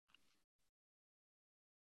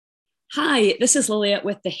Hi, this is Lilia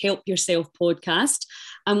with the Help Yourself podcast.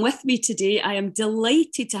 And with me today, I am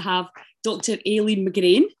delighted to have Dr. Aileen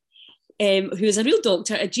McGrane, who is a real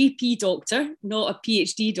doctor, a GP doctor, not a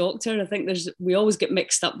PhD doctor. I think we always get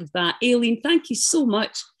mixed up with that. Aileen, thank you so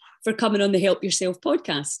much for coming on the Help Yourself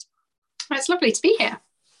podcast. It's lovely to be here.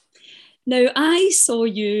 Now, I saw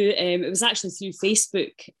you, it was actually through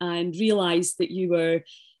Facebook, and realised that you were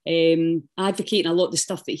advocating a lot of the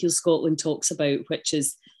stuff that Heal Scotland talks about, which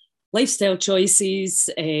is lifestyle choices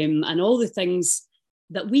and all the things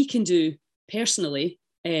that we can do personally,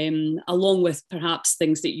 along with perhaps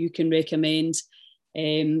things that you can recommend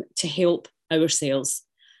to help ourselves.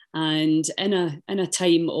 And in a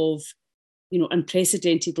time of,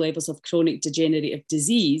 unprecedented levels of chronic degenerative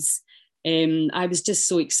disease, I was just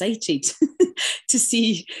so excited to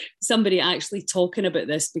see somebody actually talking about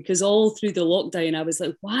this, because all through the lockdown, I was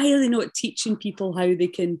like, why are they not teaching people how they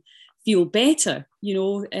can feel better?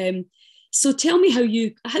 So tell me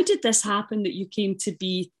how did this happen that you came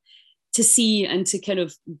to see and to kind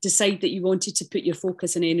of decide that you wanted to put your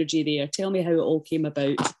focus and energy there? Tell me how it all came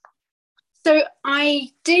about. So I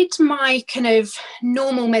did my kind of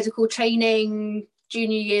normal medical training,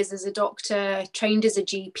 junior years as a doctor, trained as a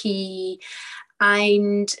GP,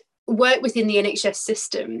 and worked within the NHS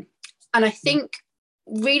system. And I think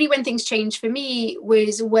really when things changed for me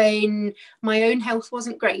was when my own health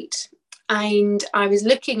wasn't great. And I was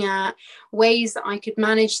looking at ways that I could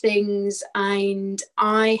manage things. And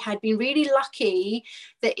I had been really lucky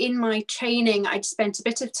that in my training, I'd spent a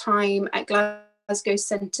bit of time at Glasgow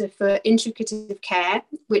Centre for Integrative Care,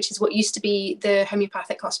 which is what used to be the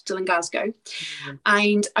homeopathic hospital in Glasgow. Mm-hmm.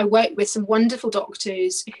 And I worked with some wonderful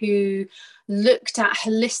doctors who looked at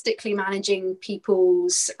holistically managing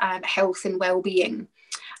people's health and well-being.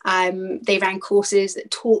 They ran courses that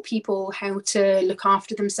taught people how to look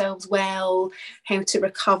after themselves well, how to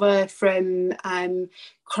recover from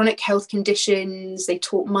chronic health conditions. They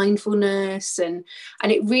taught mindfulness, and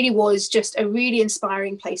it really was just a really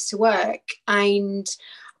inspiring place to work. And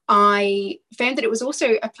I found that it was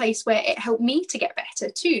also a place where it helped me to get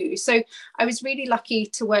better too. So I was really lucky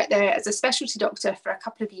to work there as a specialty doctor for a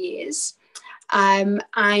couple of years. And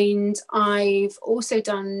I've also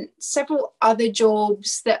done several other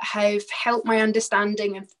jobs that have helped my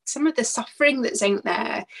understanding of some of the suffering that's out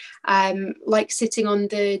there, like sitting on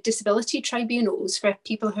the disability tribunals for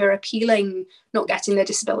people who are appealing not getting their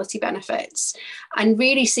disability benefits, and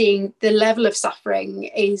really seeing the level of suffering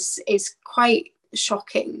is quite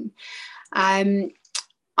shocking.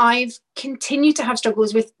 I've continued to have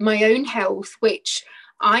struggles with my own health, which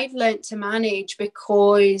I've learnt to manage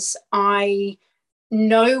because I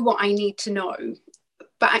know what I need to know.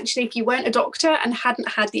 But actually, if you weren't a doctor and hadn't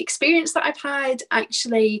had the experience that I've had,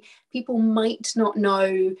 actually, people might not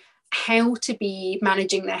know how to be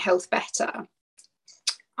managing their health better.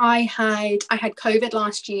 I had COVID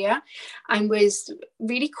last year and was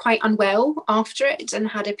really quite unwell after it, and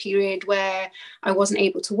had a period where I wasn't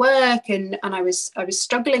able to work and I was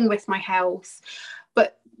struggling with my health.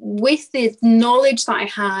 But with the knowledge that I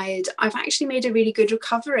had, I've actually made a really good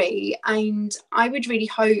recovery, and I would really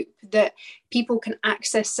hope that people can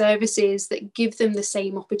access services that give them the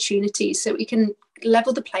same opportunities, so we can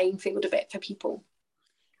level the playing field a bit for people.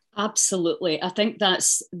 Absolutely. I think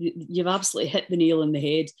you've absolutely hit the nail on the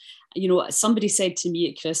head. Somebody said to me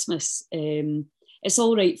at Christmas, it's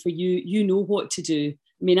all right for you, you know what to do.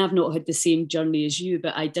 I mean, I've not had the same journey as you,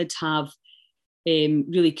 but I did have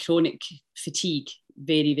really chronic fatigue,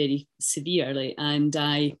 very, very severely, and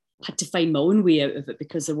I had to find my own way out of it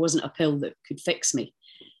because there wasn't a pill that could fix me.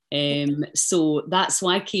 So that's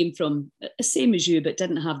why I came from the same as you, but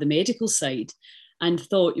didn't have the medical side, and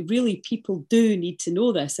thought really people do need to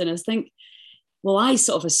know this. And I think, well, I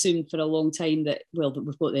sort of assumed for a long time that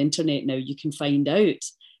we've got the internet now, you can find out.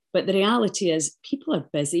 But the reality is people are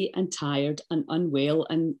busy and tired and unwell,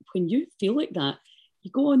 and when you feel like that, you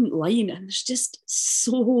go online and there's just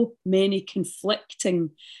so many conflicting,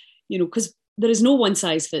 because there is no one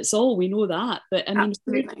size fits all. We know that. But I mean,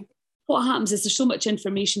 absolutely, what happens is there's so much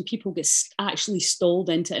information, people get actually stalled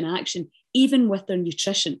into inaction, even with their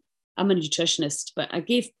nutrition. I'm a nutritionist, but I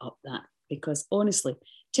gave up that because honestly,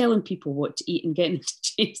 telling people what to eat and getting them to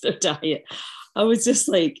change their diet, I was just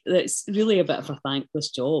like, that's really a bit of a thankless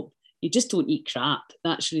job. You just don't eat crap.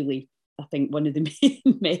 That's really, I think, one of the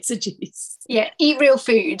main messages. Yeah, eat real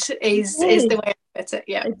food is the way I put it.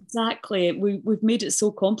 Yeah, exactly. We've made it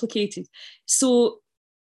so complicated. So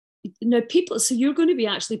now so you're going to be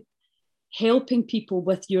actually helping people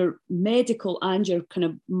with your medical and your kind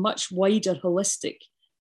of much wider holistic.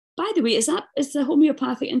 By the way, is the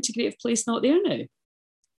homeopathic integrative place not there now?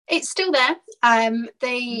 It's still there.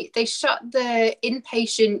 They shut the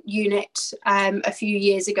inpatient unit a few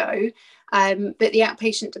years ago, but the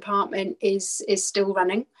outpatient department is still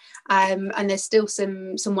running, and there's still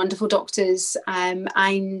some wonderful doctors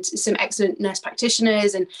and some excellent nurse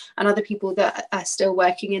practitioners and other people that are still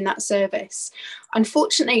working in that service.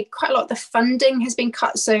 Unfortunately, quite a lot of the funding has been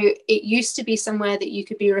cut, so it used to be somewhere that you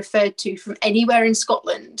could be referred to from anywhere in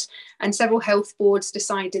Scotland, and several health boards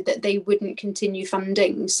decided that they wouldn't continue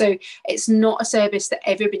funding. So it's not a service that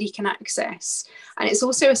everybody can access. And it's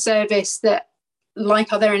also a service that,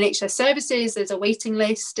 like other NHS services, there's a waiting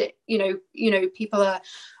list. People are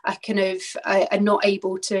not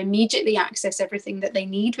able to immediately access everything that they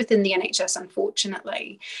need within the NHS,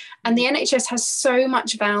 unfortunately. And the NHS has so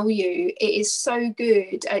much value. It is so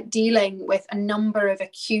good at dealing with a number of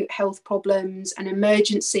acute health problems and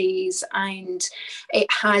emergencies, and it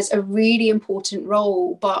has a really important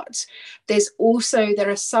role. But there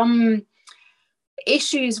are some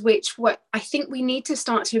issues what I think we need to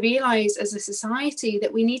start to realise as a society,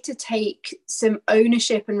 that we need to take some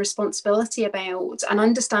ownership and responsibility about, and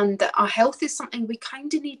understand that our health is something we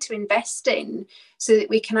kind of need to invest in, so that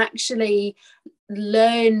we can actually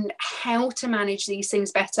learn how to manage these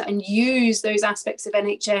things better and use those aspects of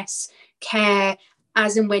NHS care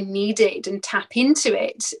as and when needed, and tap into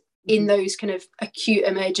it in those kind of acute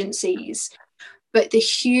emergencies. But the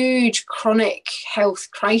huge chronic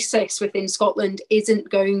health crisis within Scotland isn't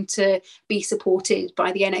going to be supported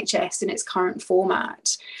by the NHS in its current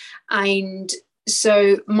format. And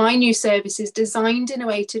so my new service is designed in a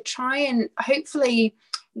way to try and hopefully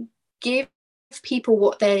give people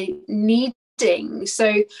what they need.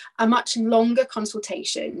 So a much longer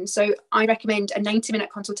consultation. So I recommend a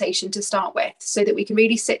 90-minute consultation to start with, so that we can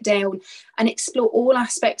really sit down and explore all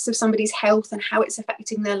aspects of somebody's health and how it's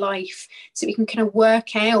affecting their life, so we can kind of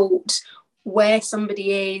work out where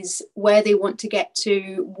somebody is, where they want to get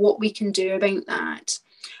to, what we can do about that.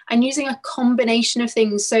 And using a combination of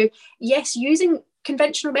things. So yes, using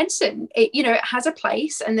conventional medicine, it has a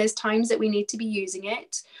place, and there's times that we need to be using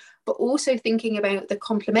it, but also thinking about the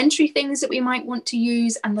complementary things that we might want to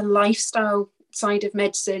use, and the lifestyle side of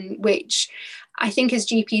medicine, which I think as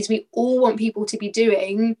GPs, we all want people to be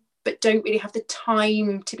doing, but don't really have the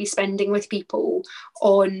time to be spending with people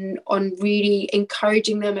on really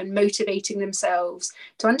encouraging them and motivating themselves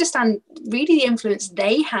to understand really the influence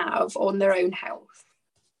they have on their own health.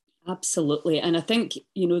 Absolutely. And I think,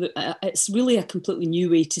 it's really a completely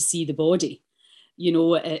new way to see the body.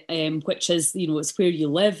 Which is, it's where you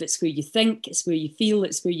live, it's where you think, it's where you feel,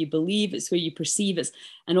 it's where you believe, it's where you perceive,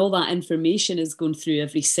 and all that information is going through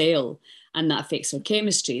every cell, and that affects our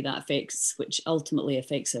chemistry, which ultimately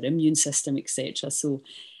affects our immune system, etc. So,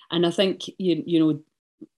 and I think,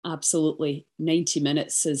 absolutely 90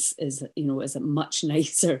 minutes is a much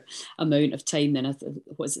nicer amount of time than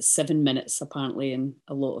 7 minutes apparently in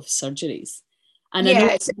a lot of surgeries. And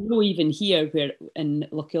I know even here where in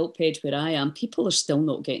Lochilphead where I am, people are still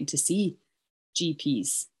not getting to see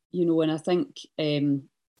GPs, and I think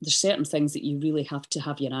there's certain things that you really have to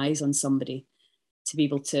have your eyes on somebody to be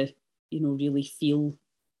able to, really feel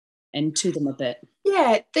into them a bit.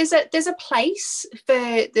 Yeah, there's a place for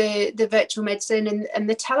the virtual medicine, and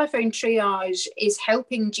the telephone triage is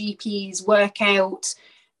helping GPs work out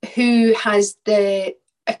who has the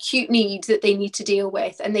acute needs that they need to deal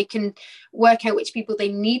with, and they can work out which people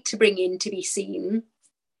they need to bring in to be seen.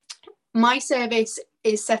 My service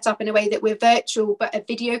is set up in a way that we're virtual but a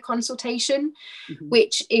video consultation,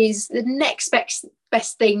 which is the next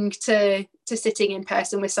best thing to sitting in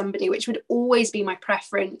person with somebody, which would always be my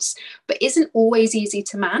preference, but isn't always easy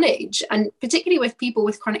to manage. And particularly with people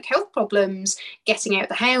with chronic health problems, getting out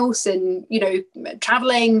the house and,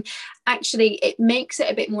 traveling, actually it makes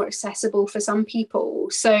it a bit more accessible for some people.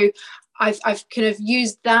 So I've kind of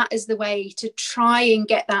used that as the way to try and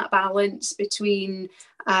get that balance between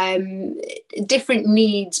different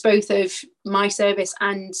needs, both of my service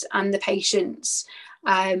and the patients.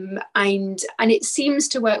 And it seems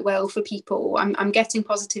to work well for people. I'm getting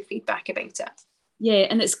positive feedback about it. Yeah,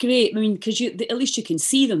 and it's great. I mean, because at least you can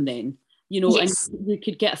see them then, yes. And you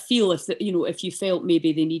could get a feel if you felt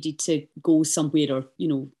maybe they needed to go somewhere, or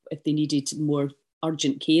if they needed more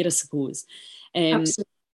urgent care, I suppose. Absolutely.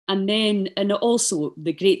 And also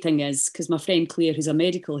the great thing is, because my friend Claire, who's a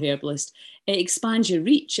medical herbalist, it expands your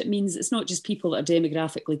reach. It means it's not just people that are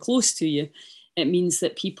demographically close to you. It means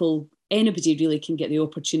that anybody really can get the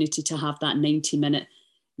opportunity to have that 90-minute,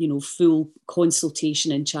 full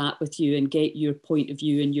consultation and chat with you and get your point of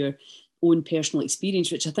view and your own personal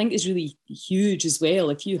experience, which I think is really huge as well.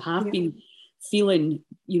 If you have been feeling,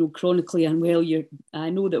 chronically unwell, I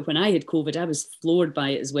know that when I had COVID, I was floored by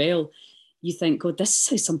it as well. you think, God, this is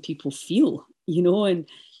how some people feel, you know, and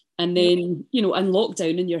then, you know, and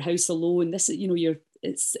lockdown in your house alone, this, you know,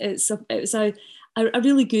 it's a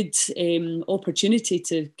really good opportunity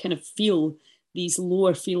to kind of feel these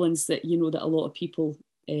lower feelings that, you know, that a lot of people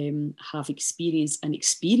have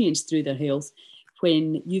experienced through their health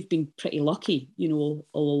when you've been pretty lucky, you know,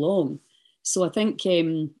 all along. So I think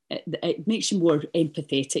it makes you more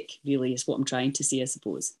empathetic, really, is what I'm trying to say, I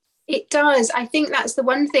suppose. It does. I think that's the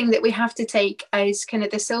one thing that we have to take as kind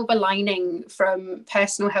of the silver lining from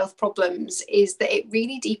personal health problems, is that it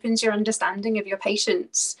really deepens your understanding of your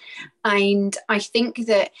patients. And I think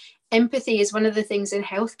that empathy is one of the things in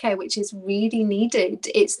healthcare which is really needed.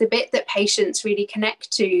 It's the bit that patients really connect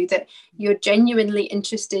to, that you're genuinely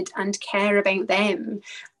interested and care about them.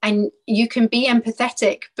 And you can be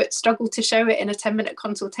empathetic but struggle to show it in a 10-minute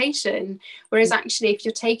consultation. Whereas actually, if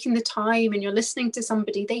you're taking the time and you're listening to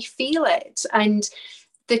somebody, they feel it. And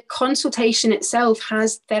the consultation itself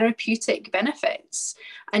has therapeutic benefits.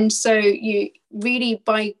 And so you really,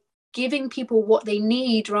 by giving people what they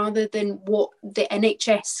need rather than what the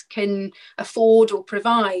NHS can afford or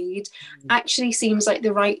provide, actually seems like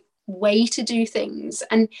the right way to do things.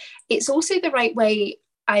 And it's also the right way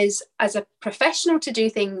as a professional to do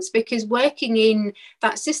things, because working in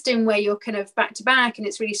that system where you're kind of back to back and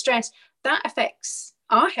it's really stressed, that affects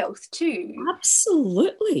our health too.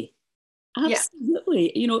 Absolutely.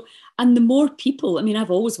 You know, and the more people, I mean, I've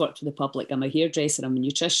always worked with the public. I'm a hairdresser, I'm a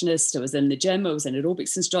nutritionist, I was in the gym, I was an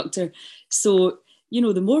aerobics instructor. So, you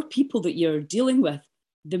know, the more people that you're dealing with,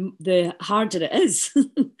 the harder it is,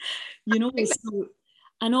 you know. So,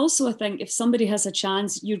 and also I think if somebody has a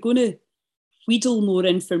chance, you're going to wheedle more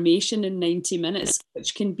information in 90 minutes,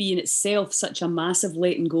 which can be in itself such a massive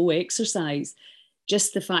let and go exercise.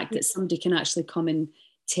 Just the fact that somebody can actually come and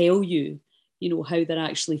tell you, you know, how they're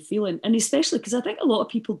actually feeling. And especially because I think a lot of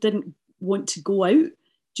people didn't want to go out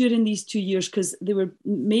during these 2 years because they were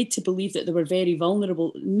made to believe that they were very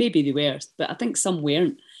vulnerable. Maybe they were, but I think some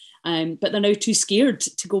weren't. But they're now too scared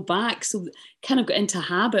to go back. So kind of got into a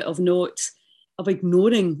habit of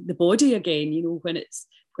ignoring the body again, you know, when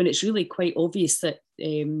it's really quite obvious that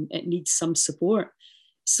it needs some support.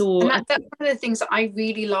 So and that's one of the things that I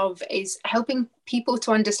really love, is helping people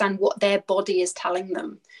to understand what their body is telling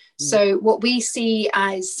them. So what we see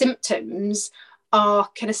as symptoms are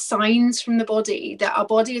kind of signs from the body, that our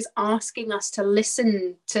body is asking us to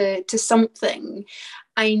listen to something,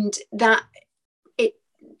 and that it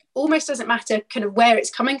almost doesn't matter kind of where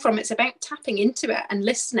it's coming from. It's about tapping into it and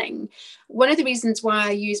listening. One of the reasons why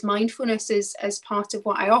I use mindfulness as part of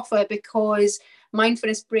what I offer, because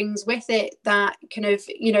mindfulness brings with it that kind of,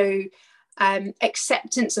 you know,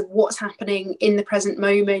 acceptance of what's happening in the present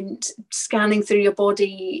moment, scanning through your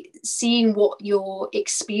body, seeing what you're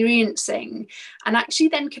experiencing, and actually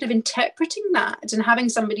then kind of interpreting that and having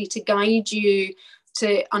somebody to guide you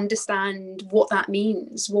to understand what that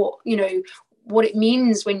means, what it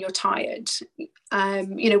means when you're tired.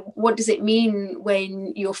 You know, what does it mean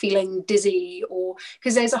when you're feeling dizzy? Or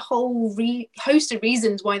because there's a whole host of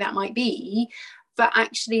reasons why that might be. But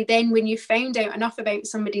actually then when you've found out enough about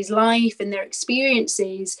somebody's life and their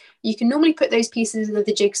experiences, you can normally put those pieces of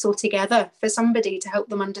the jigsaw together for somebody to help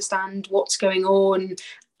them understand what's going on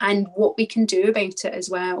and what we can do about it as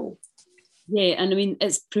well. Yeah, and I mean,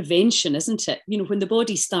 it's prevention, isn't it? You know, when the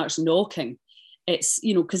body starts knocking, it's,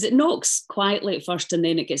 you know, because it knocks quietly at first and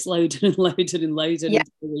then it gets louder and louder and louder until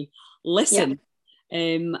we listen.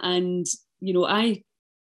 And, you know, I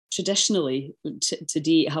traditionally to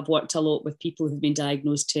date have worked a lot with people who've been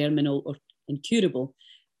diagnosed terminal or incurable,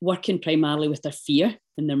 working primarily with their fear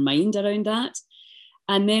and their mind around that.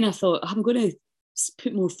 And then I thought, I'm going to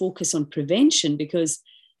put more focus on prevention, because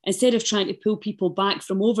instead of trying to pull people back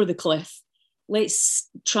from over the cliff, let's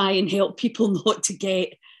try and help people not to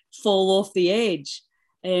fall off the edge.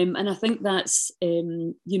 And I think that's,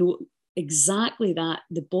 you know, exactly that.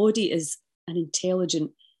 The body is an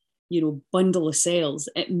intelligent, you know, bundle of cells.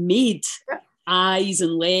 It made eyes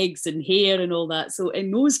and legs and hair and all that. So it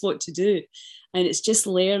knows what to do. And it's just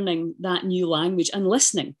learning that new language and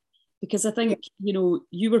listening. Because I think, you know,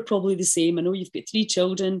 you were probably the same. I know you've got 3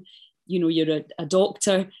 children, you know, you're a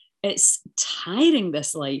doctor. It's tiring,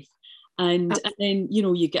 this life. And then, you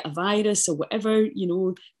know, you get a virus or whatever, you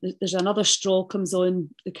know, there's another straw comes on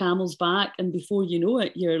the camel's back. And before you know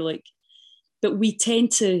it, you're like, but we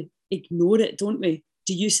tend to ignore it, don't we?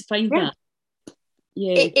 Do you find that?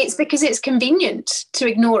 Yeah. It's because it's convenient to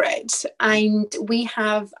ignore it. And we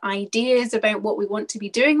have ideas about what we want to be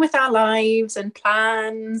doing with our lives and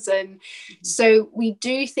plans. And so we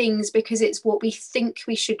do things because it's what we think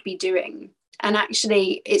we should be doing. And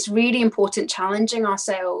actually, it's really important challenging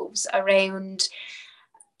ourselves around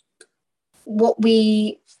what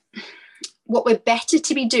we're better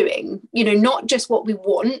to be doing, not just what we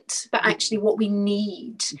want, but actually what we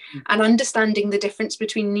need. Mm-hmm. And understanding the difference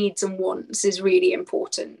between needs and wants is really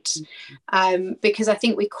important. Mm-hmm. Because I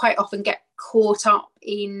think we quite often get caught up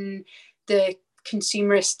in the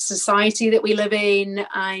consumerist society that we live in,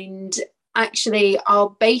 and actually our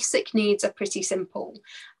basic needs are pretty simple,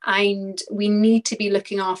 and we need to be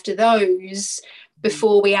looking after those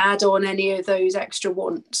before we add on any of those extra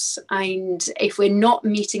wants. And if we're not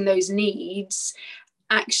meeting those needs,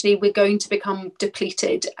 actually we're going to become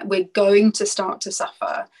depleted, we're going to start to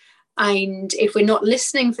suffer. And if we're not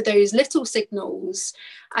listening for those little signals,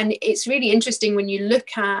 and it's really interesting when you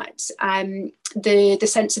look at the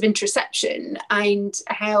sense of interoception, and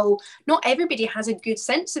how not everybody has a good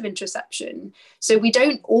sense of interoception. So we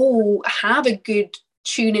don't all have a good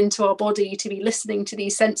tune into our body to be listening to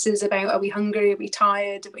these senses about, are we hungry, are we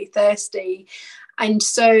tired, are we thirsty? And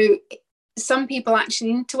so some people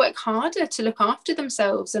actually need to work harder to look after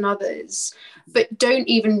themselves and others, but don't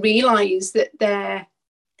even realize that they're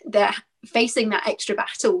facing that extra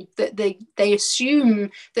battle, that they assume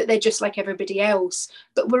that they're just like everybody else.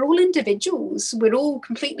 But we're all individuals, we're all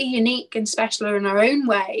completely unique and special in our own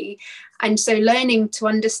way. And so learning to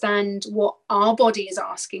understand what our body is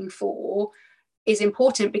asking for is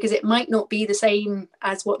important, because it might not be the same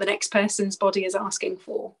as what the next person's body is asking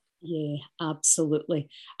for. Yeah, absolutely.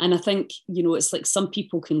 And I think, it's like some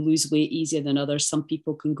people can lose weight easier than others. Some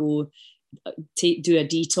people can go do a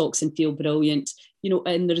detox and feel brilliant,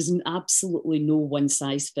 and there is absolutely no one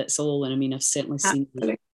size fits all. And I mean, I've certainly seen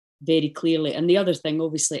it very clearly. And the other thing,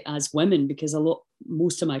 obviously, as women, because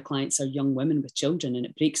most of my clients are young women with children, and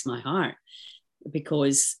it breaks my heart,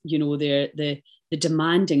 because, they're the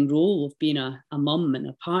demanding role of being a mum and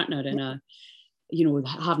a partner and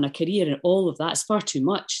having a career and all of that is far too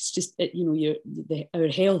much. It's just, our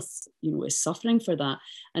health, is suffering for that.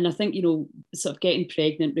 And I think, sort of getting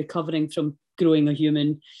pregnant, recovering from growing a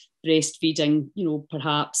human, breastfeeding,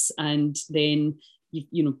 perhaps, and then,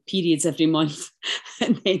 periods every month.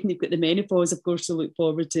 And then you've got the menopause, of course, to look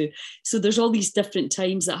forward to. So there's all these different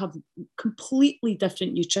times that have completely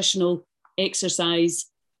different nutritional, exercise,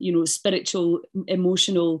 spiritual,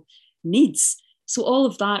 emotional needs. So all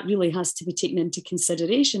of that really has to be taken into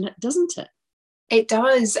consideration, doesn't it? It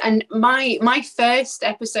does. And my first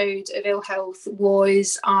episode of ill health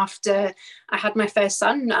was after I had my first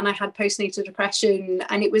son, and I had postnatal depression,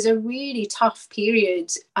 and it was a really tough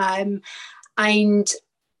period. And I'm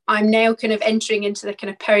now kind of entering into the kind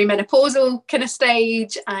of perimenopausal kind of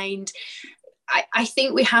stage, and I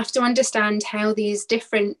think we have to understand how these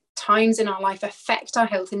different times in our life affect our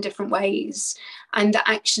health in different ways, and that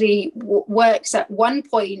actually what works at one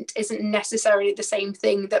point isn't necessarily the same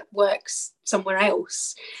thing that works somewhere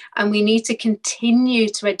else, and we need to continue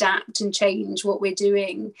to adapt and change what we're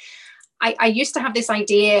doing. I used to have this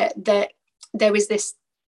idea that there was this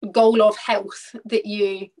goal of health that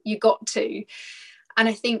you got to, and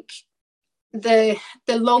I think the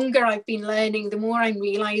longer I've been learning, the more I'm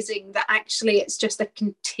realizing that actually it's just a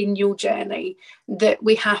continual journey, that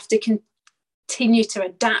we have to continue to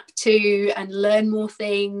adapt to and learn more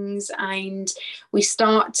things, and we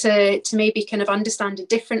start to maybe kind of understand a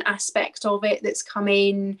different aspect of it that's come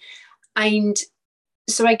in. And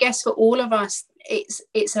so I guess for all of us,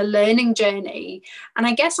 it's a learning journey. And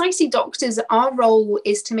I guess I see doctors, our role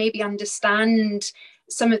is to maybe understand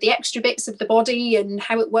some of the extra bits of the body and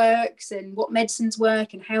how it works, and what medicines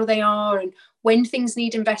work and how they are, and when things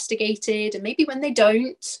need investigated and maybe when they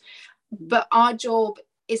don't. But our job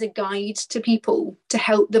is a guide to people to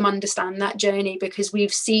help them understand that journey, because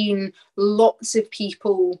we've seen lots of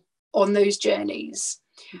people on those journeys.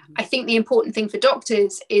 Mm-hmm. I think the important thing for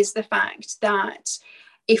doctors is the fact that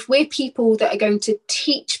if we're people that are going to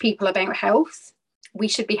teach people about health, we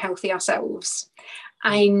should be healthy ourselves.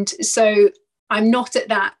 And so I'm not at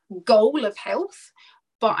that goal of health,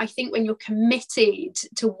 but I think when you're committed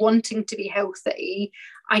to wanting to be healthy,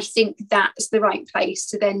 I think that's the right place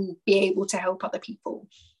to then be able to help other people.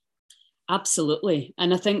 Absolutely.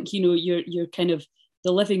 And I think, you're kind of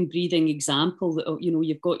the living, breathing example that,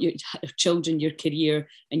 you've got your children, your career,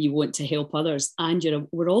 and you want to help others, and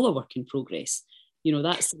we're all a work in progress.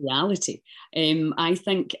 That's the reality. I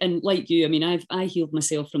think, and like you, I mean, I healed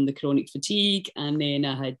myself from the chronic fatigue, and then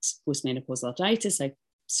I had postmenopausal arthritis. I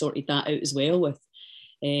sorted that out as well with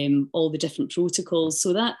all the different protocols.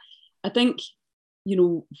 So that, I think,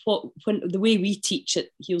 when the way we teach at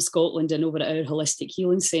Heal Scotland and over at our Holistic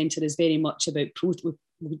Healing Centre is very much about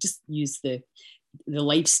we just use the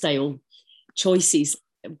lifestyle choices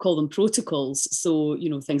we call them protocols. So,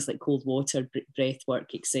 things like cold water, breath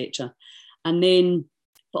work, etc. And then,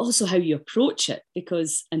 but also how you approach it,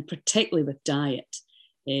 because, and particularly with diet,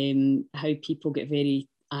 how people get very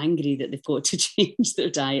angry that they've got to change their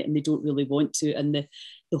diet and they don't really want to. And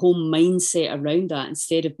the whole mindset around that,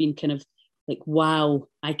 instead of being kind of like, wow,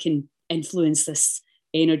 I can influence this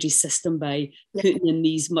energy system by putting in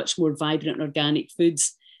these much more vibrant organic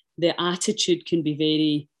foods, the attitude can be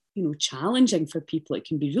very, challenging for people. It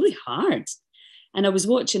can be really hard. And I was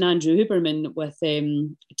watching Andrew Huberman with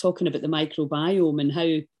talking about the microbiome and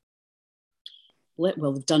how,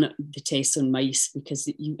 well, they've done the tests on mice because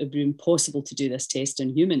it would be impossible to do this test on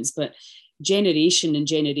humans, but generation and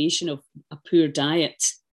generation of a poor diet,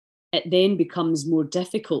 it then becomes more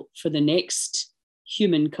difficult for the next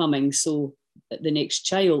human coming, so the next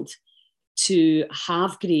child, to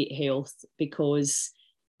have great health, because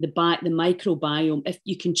the microbiome, if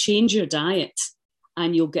you can change your diet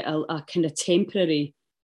and you'll get a kind of temporary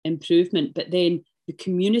improvement, but then the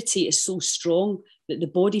community is so strong that the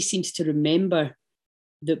body seems to remember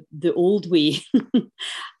the old way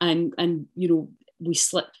and we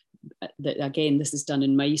slip. That, again, this is done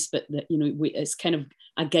in mice, but that it's kind of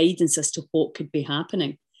a guidance as to what could be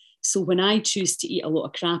happening. So when I choose to eat a lot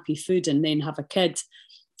of crappy food and then have a kid,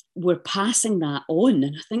 we're passing that on,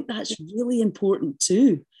 and I think that's really important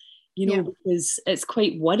too, because it's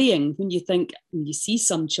quite worrying when you see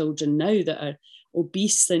some children now that are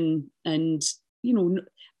obese and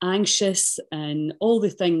anxious and all the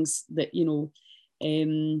things that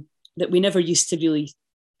that we never used to really.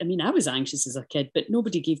 I mean, I was anxious as a kid, but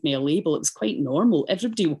nobody gave me a label. It was quite normal.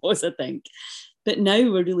 Everybody was, I think. But now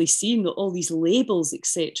we're really seeing all these labels,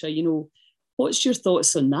 etc. What's your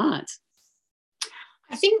thoughts on that?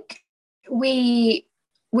 I think we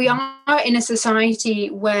are in a society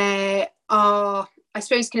where I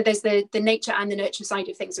suppose there's the nature and the nurture side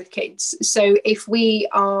of things with kids. So if we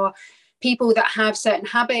are people that have certain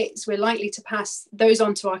habits, we're likely to pass those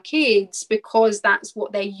on to our kids because that's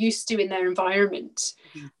what they're used to in their environment.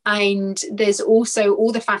 Mm-hmm. And there's also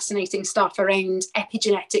all the fascinating stuff around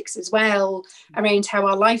epigenetics as well, around how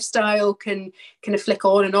our lifestyle can kind of flick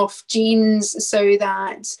on and off genes, so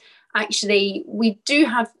that actually we do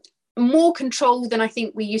have more control than I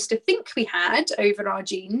think we used to think we had over our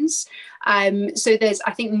genes. So there's,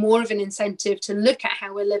 I think, more of an incentive to look at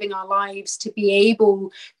how we're living our lives to be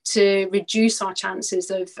able to reduce our chances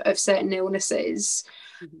of certain illnesses.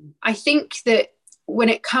 Mm-hmm. I think that when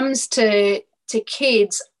it comes to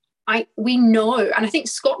kids, we know, and I think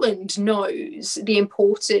Scotland knows, the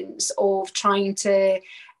importance of trying to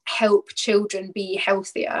help children be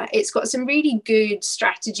healthier. It's got some really good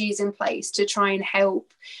strategies in place to try and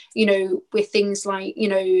help, with things like,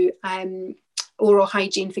 oral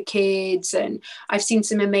hygiene for kids. And I've seen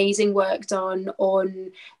some amazing work done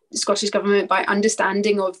on the Scottish Government by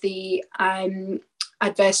understanding of the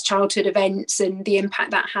adverse childhood events and the impact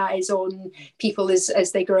that has on people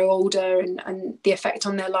as they grow older, and the effect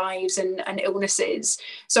on their lives and illnesses.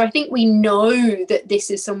 So I think we know that this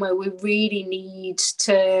is somewhere we really need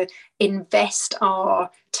to invest our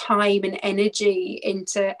time and energy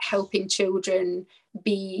into helping children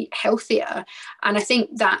be healthier. And I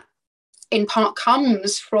think that in part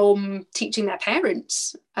comes from teaching their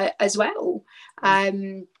parents as well.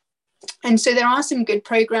 And so there are some good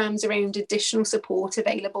programs around additional support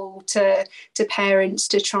available to parents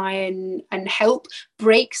to try and help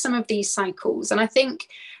break some of these cycles. And I think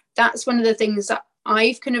that's one of the things that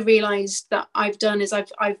I've kind of realized that I've done is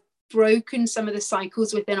I've broken some of the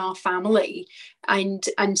cycles within our family and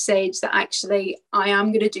said that actually I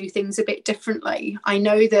am going to do things a bit differently. I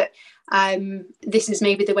know that this is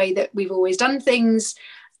maybe the way that we've always done things,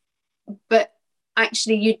 but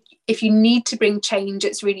actually if you need to bring change,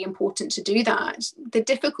 it's really important to do that. The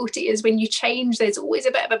difficulty is when you change, there's always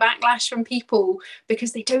a bit of a backlash from people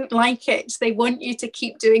because they don't like it. They want you to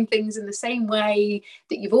keep doing things in the same way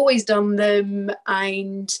that you've always done them,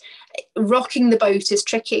 and rocking the boat is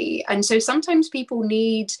tricky. And so sometimes people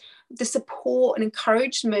need the support and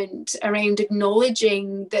encouragement around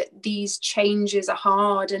acknowledging that these changes are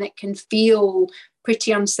hard and it can feel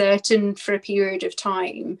pretty uncertain for a period of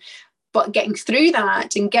time. But getting through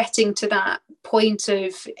that and getting to that point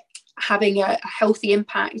of having a healthy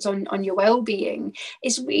impact on your well-being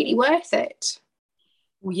is really worth it.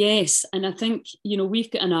 Well, yes, and I think,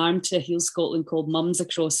 we've got an arm to Heal Scotland called Mums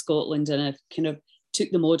Across Scotland, and I've kind of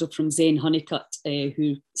took the model from Zen Honeycutt,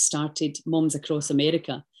 who started Mums Across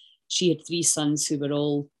America. She had 3 sons who were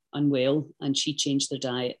all unwell, and she changed their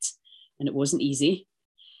diet, and it wasn't easy,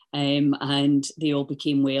 and they all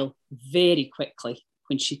became well very quickly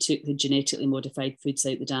when she took the genetically modified foods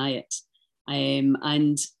out the diet.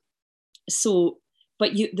 And so,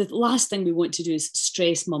 but the last thing we want to do is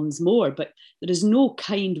stress mums more, but there is no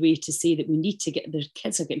kind way to say that we need to get, their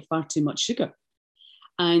kids are getting far too much sugar.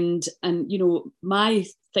 And my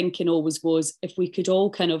thinking always was, if we could all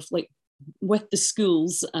kind of, like, with the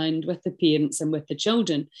schools and with the parents and with the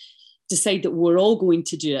children, decide that we're all going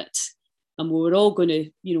to do it, and we were all going to,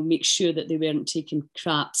 make sure that they weren't taking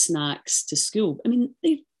crap snacks to school. I mean,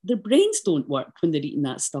 their brains don't work when they're eating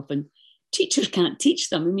that stuff, and teachers can't teach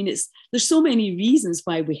them. I mean, there's so many reasons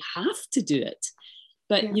why we have to do it.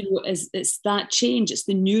 But, it's that change, it's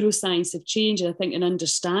the neuroscience of change. And I think in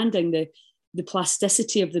understanding the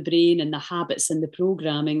plasticity of the brain and the habits and the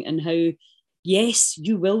programming, and how, yes,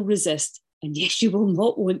 you will resist, and yes, you will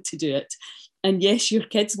not want to do it. And yes, your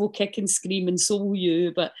kids will kick and scream, and so will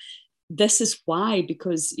you. But this is why,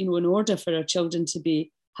 because, in order for our children to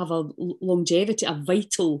have a longevity, a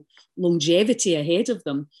vital longevity ahead of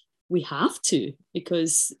them, we have to,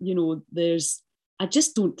 because, I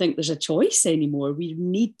just don't think there's a choice anymore. We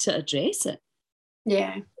need to address it.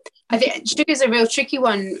 Yeah. I think sugar is a real tricky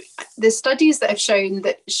one. There's studies that have shown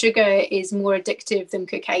that sugar is more addictive than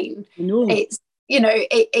cocaine. It's,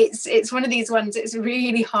 it's one of these ones, it's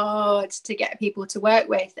really hard to get people to work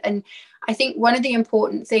with. And I think one of the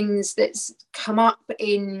important things that's come up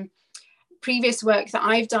in previous work that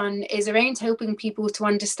I've done is around helping people to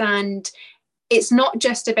understand it's not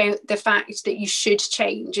just about the fact that you should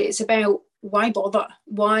change. It's about, why bother?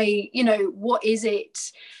 Why, what is it?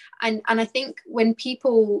 And I think when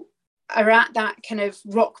people are at that kind of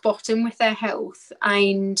rock bottom with their health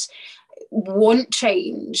and want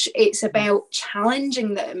change, it's about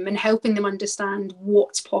challenging them and helping them understand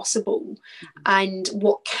what's possible and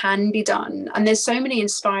what can be done. And there's so many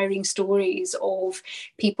inspiring stories of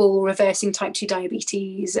people reversing type 2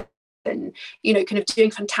 diabetes and, kind of doing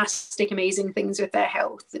fantastic, amazing things with their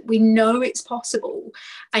health. We know it's possible.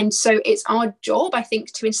 And so it's our job, I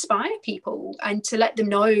think, to inspire people and to let them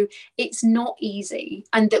know it's not easy,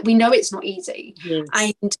 and that we know it's not easy. Yes.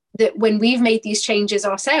 And that when we've made these changes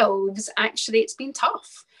ourselves, actually it's been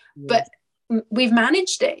tough, yes. But we've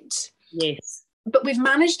managed it. Yes. But we've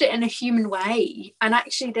managed it in a human way. And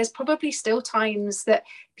actually there's probably still times that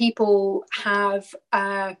people have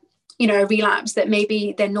a relapse, that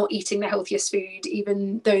maybe they're not eating the healthiest food,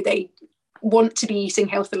 even though they want to be eating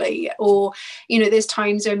healthily, or there's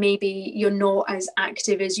times where maybe you're not as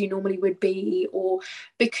active as you normally would be, or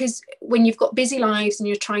because when you've got busy lives and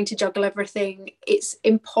you're trying to juggle everything, it's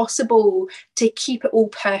impossible to keep it all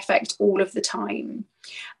perfect all of the time.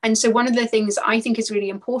 And so one of the things I think is really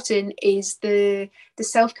important is the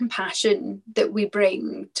self-compassion that we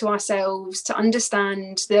bring to ourselves, to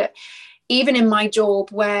understand that even in my job,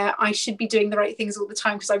 where I should be doing the right things all the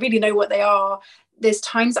time because I really know what they are, there's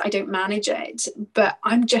times that I don't manage it, but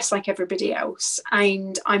I'm just like everybody else,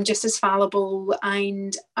 and I'm just as fallible,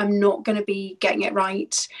 and I'm not going to be getting it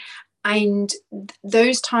right. And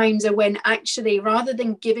those times are when, actually, rather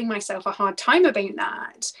than giving myself a hard time about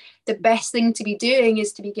that, the best thing to be doing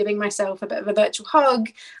is to be giving myself a bit of a virtual hug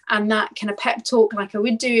and that kind of pep talk, like I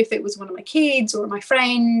would do if it was one of my kids or my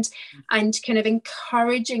friend, and kind of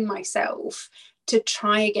encouraging myself to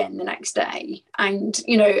try again the next day, and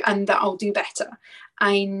and that I'll do better.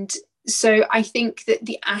 And so I think that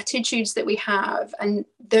the attitudes that we have and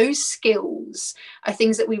those skills are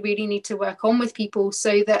things that we really need to work on with people,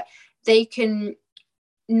 so that they can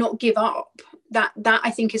not give up. That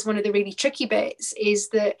I think is one of the really tricky bits, is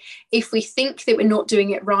that if we think that we're not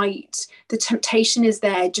doing it right, the temptation is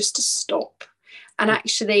there just to stop. And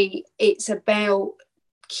actually it's about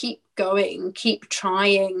keep going, keep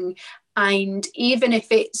trying. And even if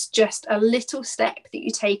it's just a little step that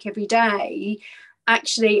you take every day,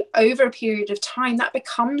 actually over a period of time that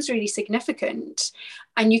becomes really significant,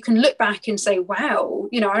 and you can look back and say, wow,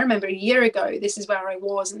 I remember a year ago this is where I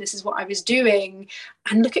was and this is what I was doing,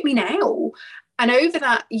 and look at me now. And over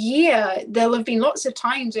that year there'll have been lots of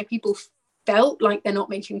times where people felt like they're not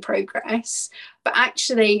making progress, but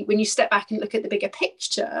actually when you step back and look at the bigger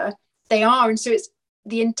picture, they are. And so it's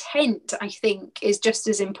the intent, I think, is just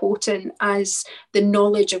as important as the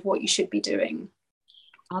knowledge of what you should be doing.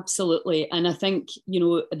 Absolutely. And I think,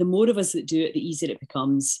 the more of us that do it, the easier it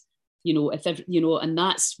becomes, and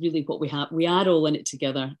that's really what we have. We are all in it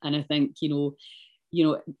together. And I think,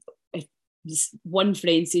 if one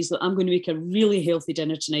friend says, look, I'm going to make a really healthy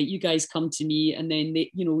dinner tonight, you guys come to me, and then they,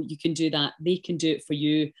 you can do that. They can do it for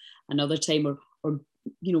you another time, or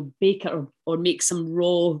bake it or make some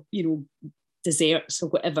raw, desserts or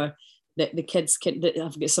whatever that the kids can, that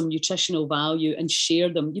have got some nutritional value, and share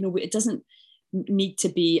them. It doesn't, need to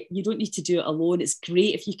be, you don't need to do it alone. It's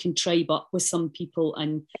great if you can tribe up with some people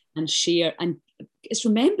and share, and it's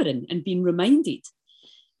remembering and being reminded.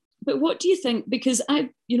 But what do you think? Because I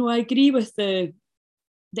agree with the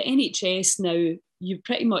NHS now. You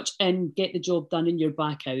pretty much get the job done and you're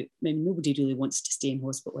back out. I mean, nobody really wants to stay in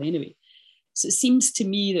hospital anyway. So it seems to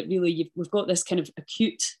me that really we've got this kind of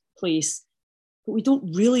acute place, but we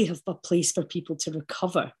don't really have a place for people to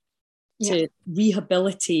recover, to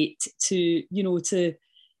rehabilitate, to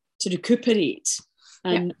recuperate.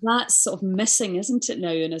 And that's sort of missing, isn't it now?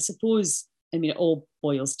 And I suppose, I mean, it all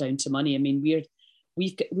boils down to money. I mean,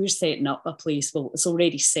 we're setting up a place, well, it's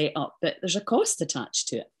already set up, but there's a cost attached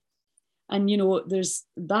to it. And,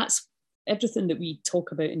 that's everything that we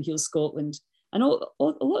talk about in Heal Scotland. And a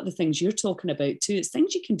lot of the things you're talking about too, it's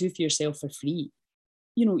things you can do for yourself for free.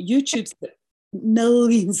 YouTube's got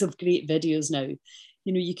millions of great videos now.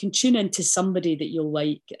 You can tune into somebody that you'll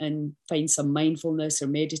like and find some mindfulness or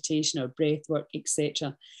meditation or breath work,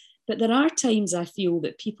 etc. But there are times I feel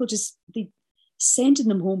that people sending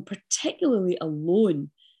them home, particularly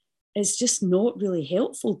alone, is just not really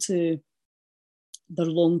helpful to their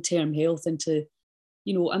long-term health and to,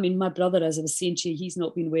 I mean, my brother, as I was saying to you, he's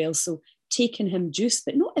not been well, so taking him juice,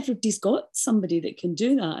 but not everybody's got somebody that can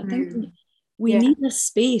do that. I think we need a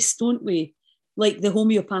space, don't we? Like the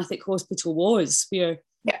homeopathic hospital was, where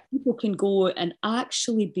people can go and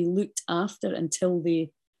actually be looked after until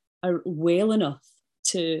they are well enough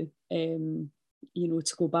to, to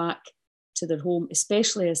go back to their home,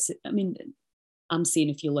 especially as, I mean, I'm saying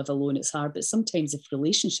if you live alone, it's hard, but sometimes if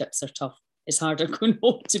relationships are tough, it's harder going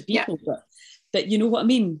home to people. But you know what I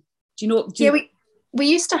mean? We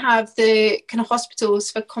used to have the kind of hospitals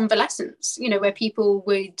for convalescents, where people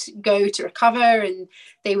would go to recover and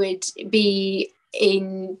they would be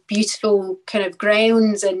in beautiful kind of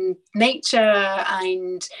grounds and nature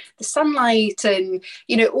and the sunlight and,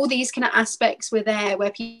 all these kind of aspects were there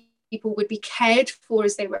where people would be cared for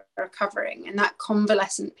as they were recovering in that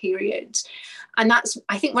convalescent period. And that's,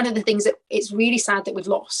 I think, one of the things that it's really sad that we've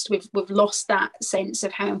lost. We've lost that sense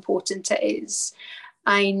of how important it is.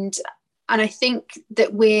 And I think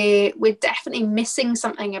that we're definitely missing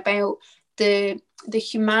something about the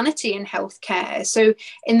humanity in healthcare. So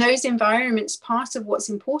in those environments, part of what's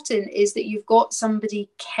important is that you've got somebody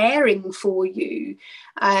caring for you,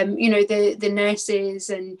 the nurses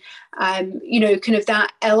and, kind of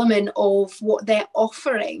that element of what they're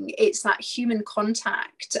offering. It's that human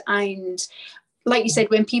contact. And like you said,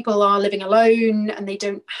 when people are living alone and they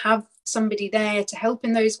don't have somebody there to help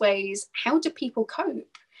in those ways, how do people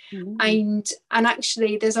cope? And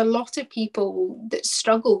actually there's a lot of people that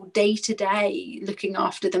struggle day to day looking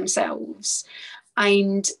after themselves,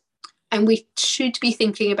 and we should be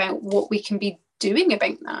thinking about what we can be doing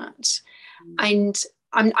about that. And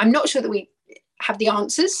I'm not sure that we have the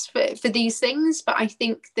answers for these things, but I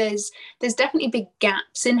think there's definitely big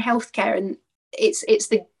gaps in healthcare, and it's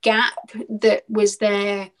the gap that was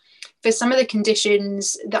there for some of the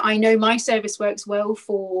conditions that I know my service works well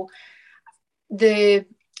for.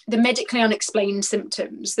 The medically unexplained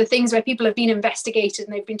symptoms, the things where people have been investigated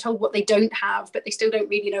and they've been told what they don't have, but they still don't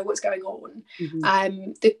really know what's going on.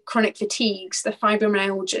 The chronic fatigues, the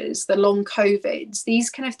fibromyalgias, the long COVIDs, these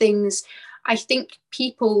kind of things. I think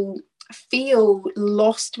people feel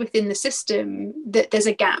lost within the system, that there's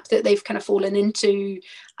a gap that they've kind of fallen into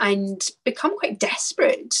and become quite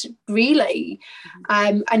desperate, really,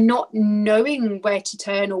 and not knowing where to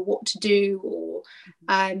turn or what to do. Or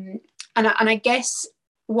and I guess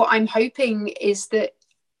what I'm hoping is that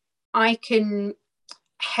I can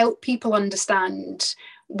help people understand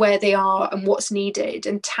where they are and what's needed,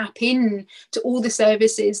 and tap in to all the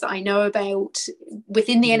services that I know about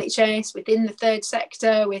within the NHS, within the third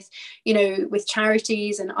sector, with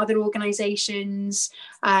charities and other organisations,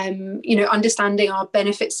 understanding our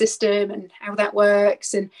benefit system and how that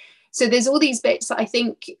works. And so there's all these bits that I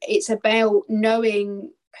think it's about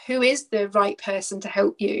knowing who is the right person to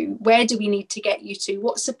help you, where do we need to get you to,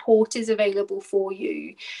 what support is available for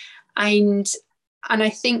you. And I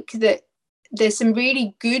think that there's some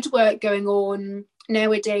really good work going on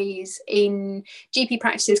nowadays in GP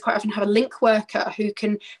practices. Quite often have a link worker who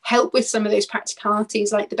can help with some of those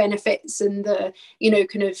practicalities, like the benefits and the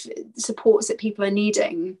kind of supports that people are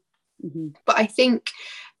needing. But I think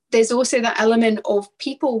there's also that element of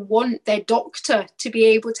people want their doctor to be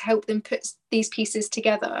able to help them put these pieces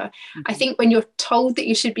together. I think when you're told that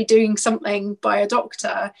you should be doing something by a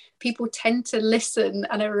doctor, people tend to listen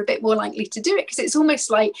and are a bit more likely to do it, because it's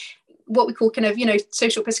almost like what we call kind of,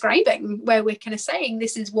 social prescribing, where we're kind of saying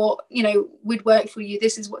this is what, would work for you,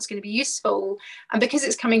 this is what's going to be useful. And because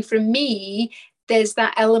it's coming from me, there's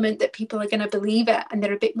that element that people are going to believe it and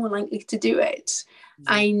they're a bit more likely to do it.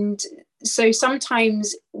 And so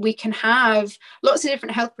sometimes we can have lots of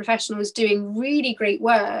different health professionals doing really great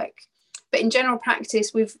work, but in general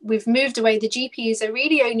practice, we've moved away. The GPs are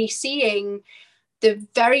really only seeing the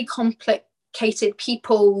very complicated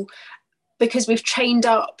people, because we've trained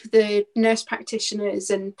up the nurse practitioners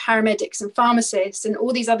and paramedics and pharmacists and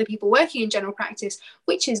all these other people working in general practice,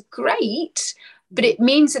 which is great, but it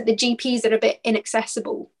means that the GPs are a bit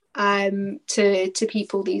inaccessible to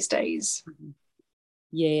people these days.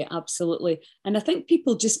 Yeah, absolutely. And I think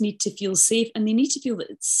people just need to feel safe, and they need to feel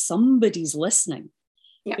that somebody's listening.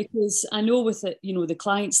 Yeah. Because I know with it, you know, the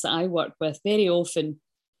clients that I work with, very often,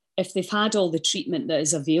 if they've had all the treatment that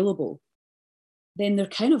is available, then they're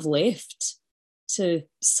kind of left to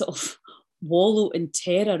sort of wallow in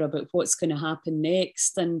terror about what's going to happen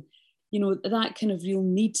next. And, you know, that kind of real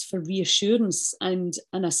need for reassurance. And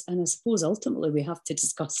I suppose ultimately we have to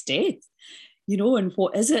discuss death, you know, and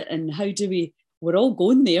what is it and how do we're all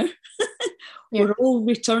going there. Yeah. We're all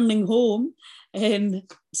returning home.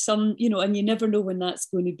 Some, you know, and you never know when that's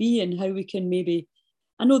going to be and how we can maybe,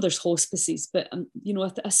 I know there's hospices, but, you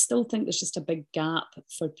know, I still think there's just a big gap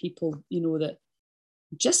for people, you know, that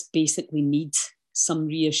just basically need some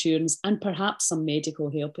reassurance and perhaps some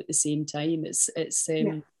medical help at the same time. There's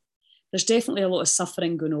definitely a lot of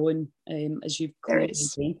suffering going on, as you've clearly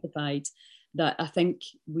identified, that I think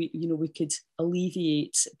we could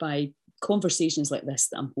alleviate by conversations like this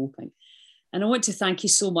that I'm hoping. And I want to thank you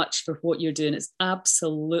so much for what you're doing. It's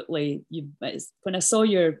absolutely, when I saw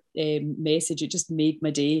your message, it just made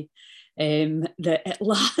my day, that at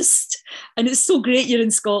last, and it's so great you're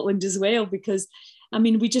in Scotland as well, because I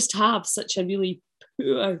mean, we just have such a really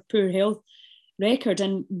poor health record,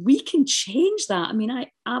 and we can change that. I mean,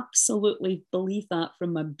 I absolutely believe that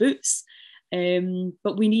from my boots.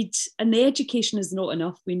 But we need, and the education is not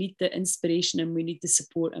enough. We need the inspiration and we need the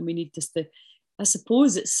support, and we need I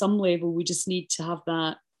suppose at some level, we just need to have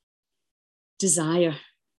that desire,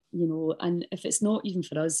 you know, and if it's not even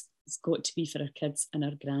for us, it's got to be for our kids and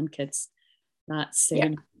our grandkids. That's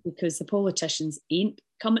because the politicians ain't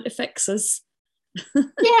coming to fix us.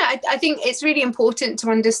 Yeah, I think it's really important to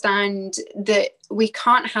understand that we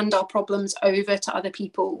can't hand our problems over to other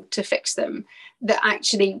people to fix them, that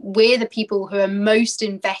actually we're the people who are most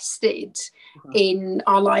invested in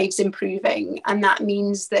our lives improving, and that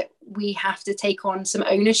means that we have to take on some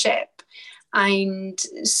ownership. And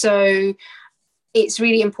so it's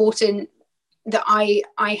really important that I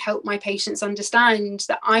help my patients understand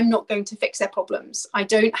that I'm not going to fix their problems. I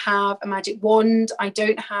don't have a magic wand. I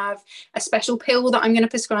don't have a special pill that I'm going to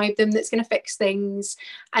prescribe them that's going to fix things,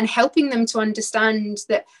 and helping them to understand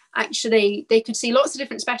that actually they could see lots of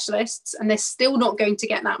different specialists and they're still not going to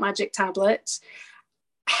get that magic tablet,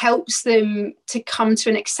 helps them to come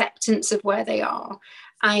to an acceptance of where they are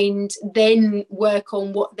and then work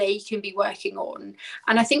on what they can be working on.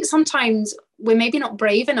 And I think sometimes we're maybe not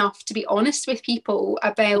brave enough to be honest with people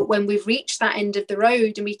about when we've reached that end of the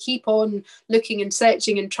road, and we keep on looking and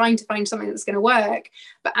searching and trying to find something that's going to work.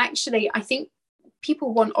 But actually, I think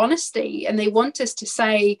people want honesty, and they want us to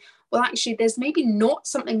say, well, actually, there's maybe not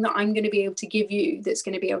something that I'm going to be able to give you that's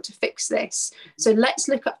going to be able to fix this. So let's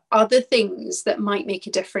look at other things that might make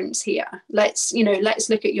a difference here. Let's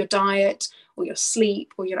look at your diet, or your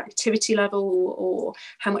sleep, or your activity level, or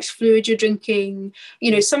how much fluid you're drinking.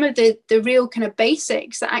 You know, some of the real kind of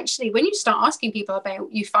basics that actually, when you start asking people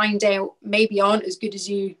about, you find out maybe aren't as good as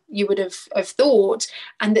you would have thought,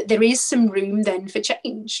 and that there is some room then for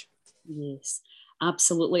change. Yes,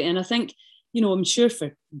 absolutely. And I think, you know, I'm sure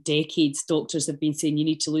for decades, doctors have been saying you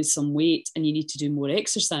need to lose some weight and you need to do more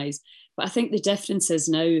exercise. But I think the difference is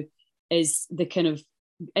now is the kind of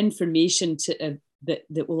information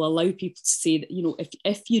that will allow people to say that, you know,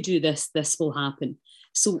 if you do this, this will happen.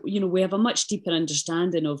 So, you know, we have a much deeper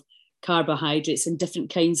understanding of carbohydrates and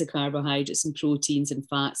different kinds of carbohydrates and proteins and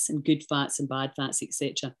fats and good fats and bad fats,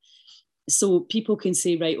 etc. So people can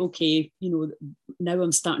say, right, okay, you know, now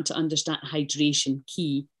I'm starting to understand hydration,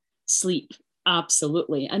 key, sleep,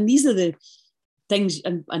 absolutely. And these are the things,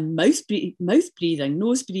 and mouth breathing,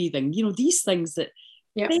 nose breathing, you know, these things that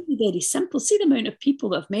very, very simple. See the amount of people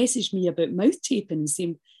that have messaged me about mouth taping and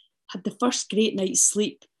saying had the first great night's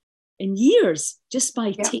sleep in years just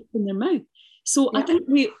by taping their mouth. So I think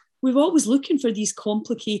we're always looking for these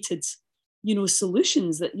complicated, you know,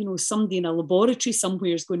 solutions that, you know, somebody in a laboratory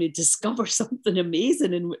somewhere is going to discover something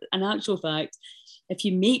amazing. And in actual fact, if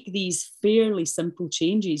you make these fairly simple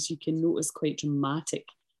changes, you can notice quite dramatic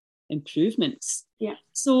improvements. Yeah.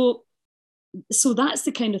 So that's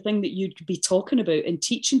the kind of thing that you'd be talking about and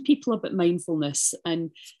teaching people about mindfulness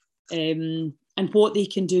and and what they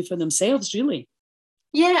can do for themselves, really.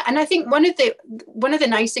 Yeah, and I think one of the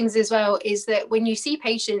nice things as well is that when you see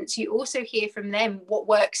patients, you also hear from them what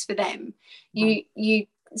works for them. You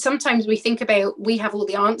sometimes we think about we have all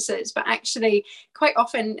the answers, but actually quite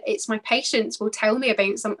often it's my patients will tell me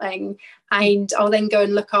about something, and I'll then go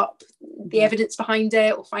and look up the evidence behind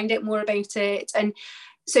it or find out more about it. And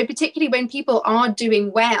so particularly when people are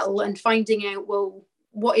doing well and finding out, well,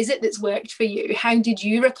 what is it that's worked for you? How did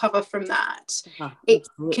you recover from that? It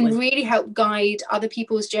can really help guide other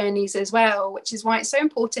people's journeys as well, which is why it's so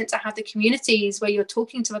important to have the communities where you're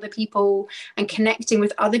talking to other people and connecting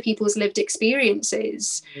with other people's lived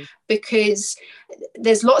experiences, because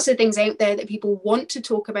there's lots of things out there that people want to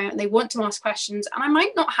talk about and they want to ask questions. And I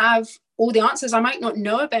might not have all the answers. I might not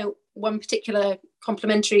know about one particular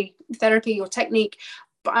complementary therapy or technique,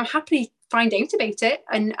 but I'm happy find out about it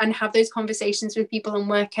and have those conversations with people and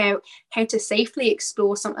work out how to safely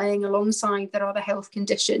explore something alongside their other health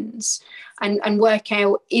conditions, and work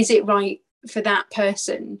out, is it right for that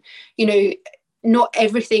person? You know, not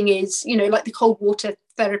everything is, you know, like the cold water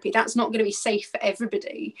therapy, that's not going to be safe for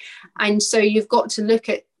everybody. And so you've got to look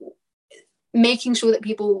at making sure that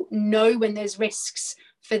people know when there's risks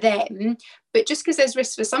for them, but just because there's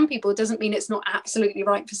risks for some people doesn't mean it's not absolutely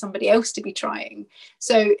right for somebody else to be trying.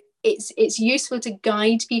 So it's useful to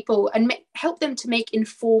guide people and help them to make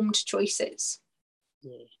informed choices.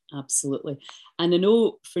 Yeah, absolutely. And I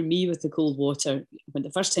know for me with the cold water, when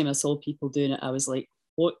the first time I saw people doing it, I was like,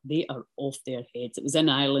 what, they are off their heads. It was in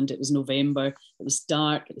Ireland, it was November, it was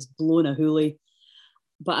dark, it was blowing a hoolie.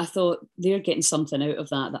 But I thought, they're getting something out of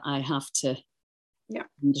that I have to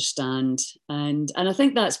understand. And I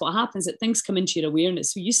think that's what happens, that things come into your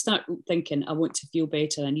awareness. So you start thinking, I want to feel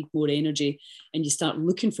better, I need more energy, and you start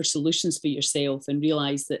looking for solutions for yourself and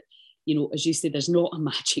realise that, you know, as you say, there's not a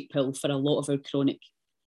magic pill for a lot of our chronic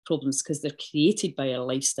problems, because they're created by our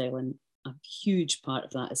lifestyle, and a huge part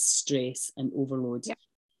of that is stress and overload.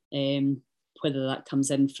 Whether that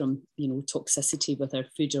comes in from, you know, toxicity with our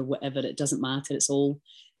food or whatever, it doesn't matter. It's all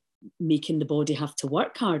making the body have to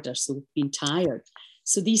work harder, so being tired.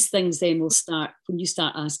 So these things then will start, when you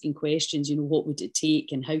start asking questions, you know, what would it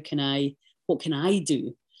take and what can I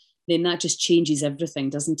do? Then that just changes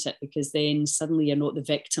everything, doesn't it? Because then suddenly you're not the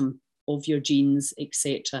victim of your genes,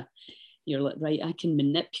 etc. You're like, right, I can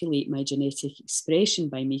manipulate my genetic expression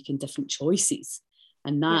by making different choices.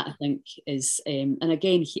 And that, I think, is, and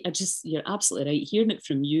again, you're absolutely right. Hearing it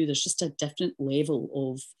from you, there's just a different level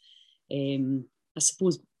of, I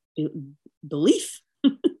suppose, belief.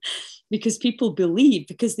 Because people believe,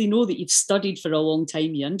 because they know that you've studied for a long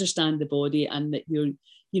time, you understand the body, and that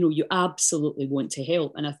you absolutely want to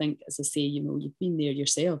help. And I think, as I say, you know, you've been there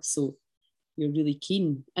yourself, so you're really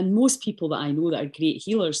keen. And most people that I know that are great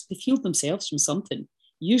healers, they've healed themselves from something,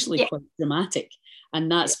 usually quite dramatic,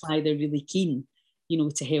 and that's why they're really keen, you know,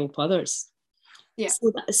 to help others.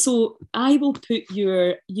 So I will put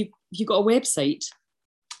you got a website?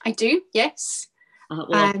 I do, yes.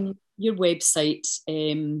 Your website,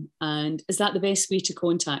 and is that the best way to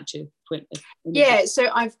contact you? Yeah, so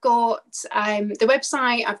I've got the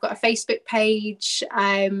website, I've got a Facebook page.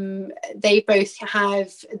 They both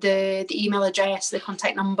have the email address, the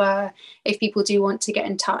contact number, if people do want to get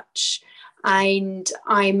in touch. And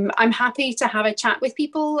I'm happy to have a chat with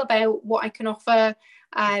people about what I can offer.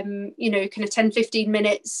 You know, kind of 10-15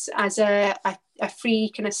 minutes as a free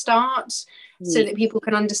kind of start, so that people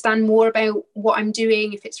can understand more about what I'm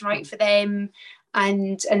doing, if it's right for them,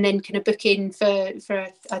 and then kind of book in for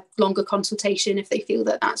a longer consultation if they feel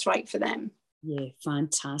that that's right for them. Yeah,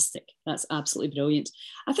 fantastic. That's absolutely brilliant.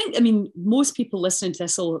 I think, I mean, most people listening to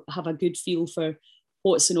this will have a good feel for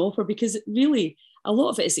what's on offer, because really a lot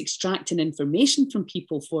of it is extracting information from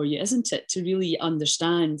people for you, isn't it? To really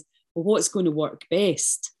understand, well, what's going to work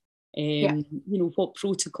best. You know, what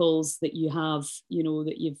protocols that you have, you know,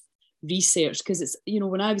 that you've researched. Because it's, you know,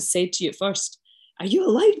 when I was said to you at first, are you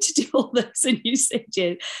allowed to do all this? And you said,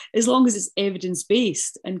 yeah, as long as it's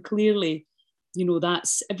evidence-based. And clearly, you know,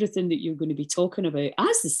 that's everything that you're going to be talking about,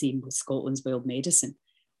 as the same with Scotland's Wild Medicine.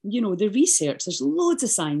 You know, the research, there's loads of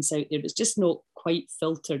science out there, but it's just not quite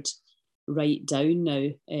filtered right down now.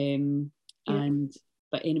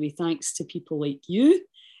 But anyway, thanks to people like you,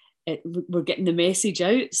 we're getting the message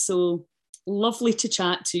out. So lovely to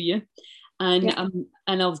chat to you. And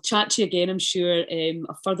I'll chat to you again, I'm sure,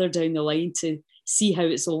 further down the line to see how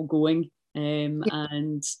it's all going.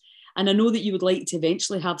 And I know that you would like to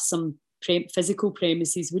eventually have some physical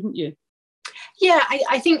premises, wouldn't you? Yeah,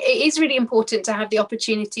 I think it is really important to have the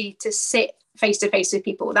opportunity to sit face to face with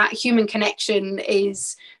people. That human connection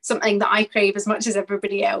is something that I crave as much as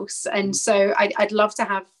everybody else. And so I'd love to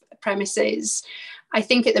have premises. I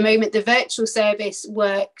think at the moment the virtual service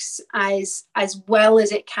works as well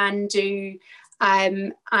as it can do,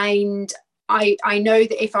 and I know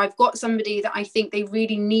that if I've got somebody that I think they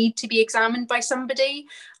really need to be examined by somebody,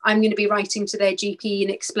 I'm going to be writing to their GP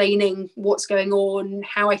and explaining what's going on,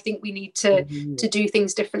 how I think we need to do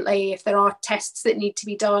things differently. If there are tests that need to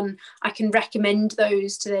be done, I can recommend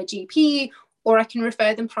those to their GP, or I can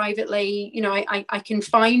refer them privately. You know, I can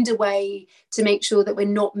find a way to make sure that we're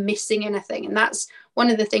not missing anything. And that's one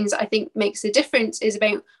of the things that I think makes a difference, is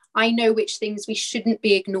about, I know which things we shouldn't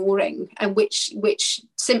be ignoring and which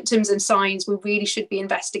symptoms and signs we really should be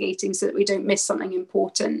investigating so that we don't miss something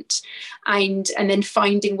important, and then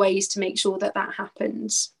finding ways to make sure that that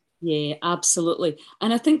happens. Yeah, absolutely.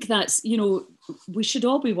 And I think that's, you know, we should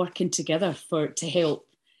all be working together to help,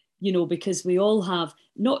 you know, because we all have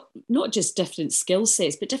not just different skill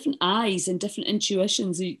sets, but different eyes and different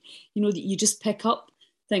intuitions. You know, that you just pick up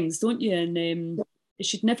things, don't you? And it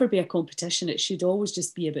should never be a competition. It should always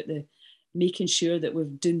just be about making sure that we're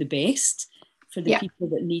doing the best for the people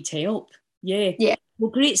that need help. Yeah. Well,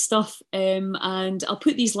 great stuff. And I'll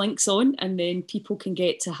put these links on, and then people can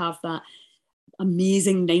get to have that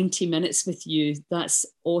amazing 90 minutes with you. That's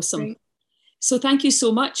awesome. Great. So thank you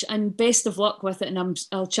so much, and best of luck with it. And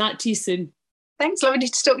I'll chat to you soon. Thanks, lovely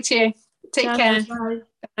to talk to you. Take care. Bye.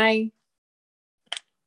 Bye.